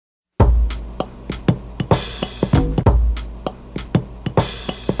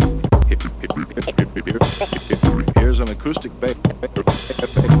Here's an acoustic bass.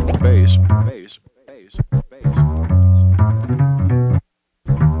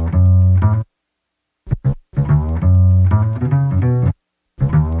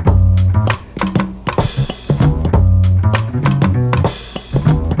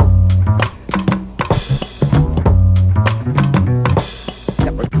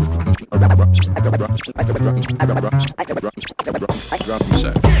 Drum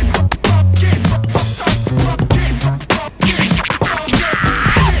set.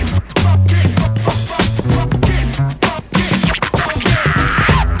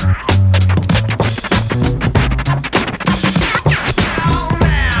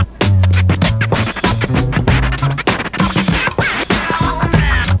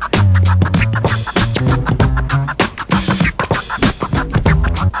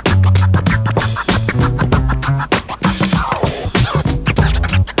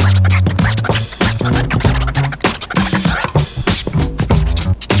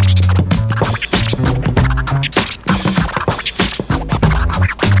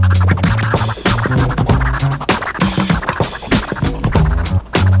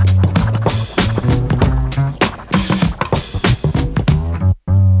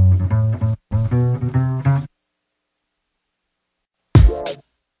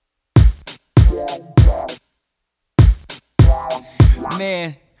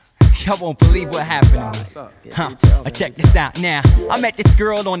 Man, y'all won't believe what happened to me. Check this out now. I met this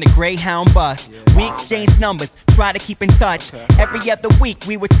girl on the Greyhound bus. We exchanged numbers, tried to keep in touch. Every other week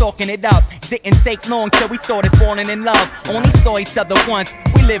we were talking it up. Didn't take long till we started falling in love. Only saw each other once,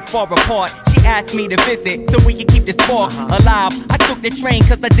 we lived far apart. She asked me to visit so we could keep the spark alive. I took the train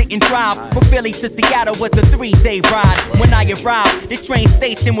cause I didn't drive. From Philly to Seattle was a 3-day ride. When I arrived, the train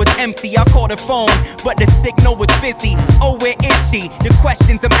station was empty. I called her phone, but the signal was busy. Oh, where is she? The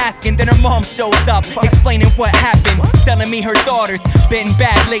questions I'm asking, then her mom shows up, explaining what happened, telling me her daughter's been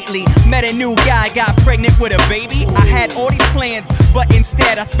bad lately. Met a new guy, got pregnant with a baby. I had all these plans, but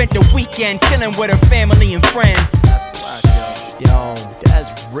instead I spent the weekend chilling with her family and friends. Yo,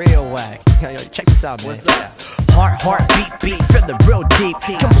 that's real whack. Yo, check this out, man. What's up? Heart, beat, feeling real deep.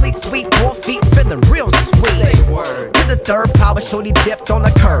 Complete sweet, 4 feet, feeling real sweet. Say word. To the third power, shorty dipped on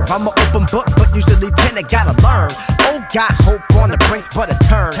the curve. I'm an open book, but usually tenant gotta learn. Oh, got hope on the brinks, but a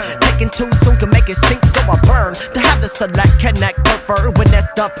turn. Taking too soon can make it sink, so I burn. To have the select, connect, prefer when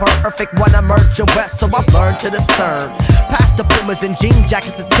that's the perfect one. I'm merging west, so I've learned to discern. Past the boomers and jean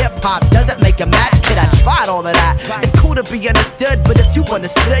jackets is hip-hop. Doesn't make a match, kid, I tried all of that. It's cool to be understood, but if you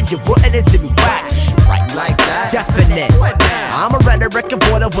understood, you wouldn't it to be whack. Right like that. Definite. I'm a rhetoric of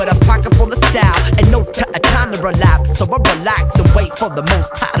water with a pocket full of style and no time to relapse, so I relax and wait for the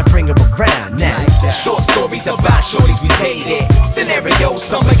most high to bring her around now. Short stories about shorties we dated, scenarios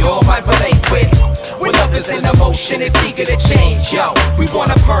some of y'all might relate with. When love is in emotion, it's eager to change. Yo, we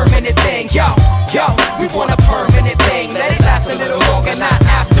want a permanent thing. Yo, we want a permanent thing. Let it last a little longer, not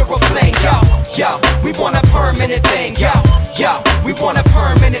after a fling. Yo, we want a permanent thing. Yo, we want a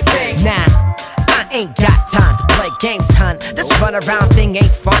permanent thing. Nah, I ain't got time to play games, hun. This run around thing ain't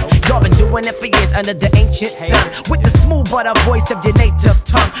fun. Y'all been doing it for years under the ancient sun, with the smooth butter voice of your native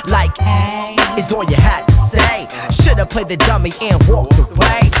tongue. Like, is all you had to say. Should've played the dummy and walked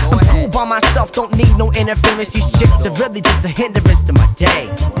away. I'm cool by myself, don't need no interference. These chicks are really just a hindrance to my day.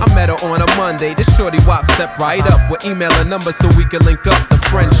 I met her on a Monday, this shorty wop stepped right up. We'll email a number so we can link up. The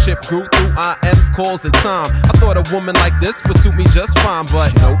friendship grew through IMs, calls, and time. I thought a woman like this would suit me just fine,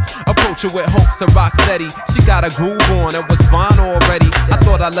 but nope. Approach her with hopes to rock steady. She got a groove on, it was fine already. I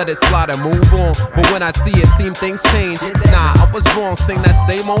thought I'd let it slide and move on, but when I see it, seem things change. Nah, I was wrong, sing that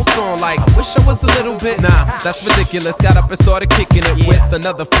same old song like, I wish I was a little bit. Nah, that's ridiculous. Got up and started kicking it with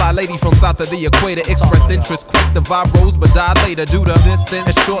another fly lady from south of the equator. Expressed interest quick, the vibe rose but died later due to distance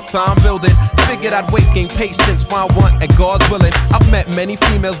and short time building. Figured I'd wait, gain patience, find one and God's willing. I've met many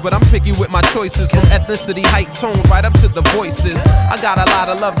females, but I'm picky with my choices, from ethnicity, height, tone, right up to the voices. I got a lot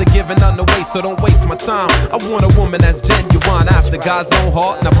of love to give and none to waste, so don't waste my time. I want a woman that's genuine, after God's own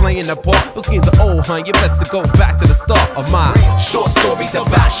heart, not playing the part. Those games are old, hun, you best to go back to the start of mine. Short stories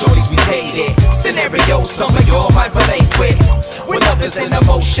about shorties we dated, scenarios some of y'all might relate with. When love is in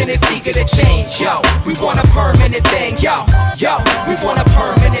emotion, it's eager to change. Yo, we want a permanent thing. Yo, we want a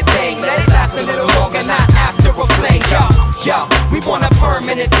permanent thing. Let it last a little longer, not after a fling. Yo, we want a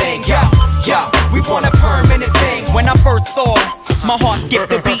permanent thing. Yo, we want a permanent thing. When I first saw her, My heart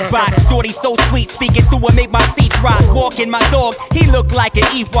skipped the beatbox. Shorty so sweet, speaking to her made my teeth rock. Walking my dog, he looked like an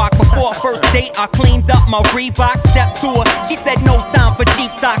Ewok. Before first date, I cleaned up my Reebok. Step to her, she said no time for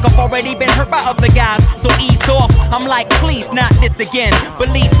cheap talk. I've already been hurt by other guys, so ease off. I'm like, please, not this again.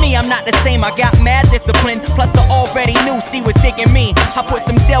 Believe me, I'm not the same. I got mad discipline. Plus I already knew she was digging me. I put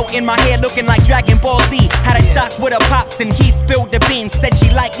some gel in my hair looking like Dragon Ball Z. Had a talk with her pops and he spilled the beans. Said she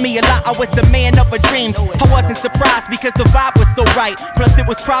liked me a lot, I was the man of her dreams. I wasn't surprised because the vibe was so right. Plus it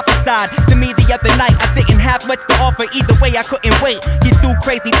was prophesied to me the other night. I didn't have much to offer, either way I couldn't wait. You do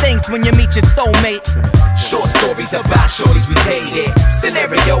crazy things when you meet your soulmate. Short stories about shorties we dated.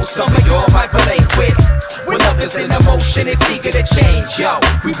 Scenarios some of y'all might relate with. When love is in emotion, it's eager to change. Yo,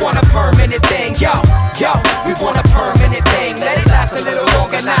 we want a permanent thing. Yo, we want a permanent thing. Let it last a little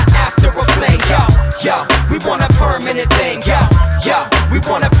longer, not after a fling. Yo, we want a permanent thing. Yo, we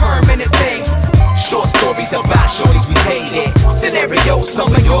want a permanent thing. Short stories about shorties we dated. Scenarios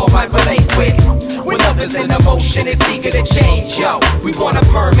some of y'all might relate with. When love is in emotion, it's eager to change. Yo, we want a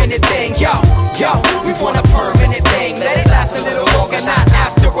permanent thing. Yo, we want a permanent thing. Let it last a little longer, not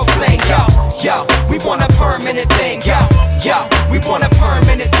after a fling. Yo, we want a permanent thing. Yo, we want a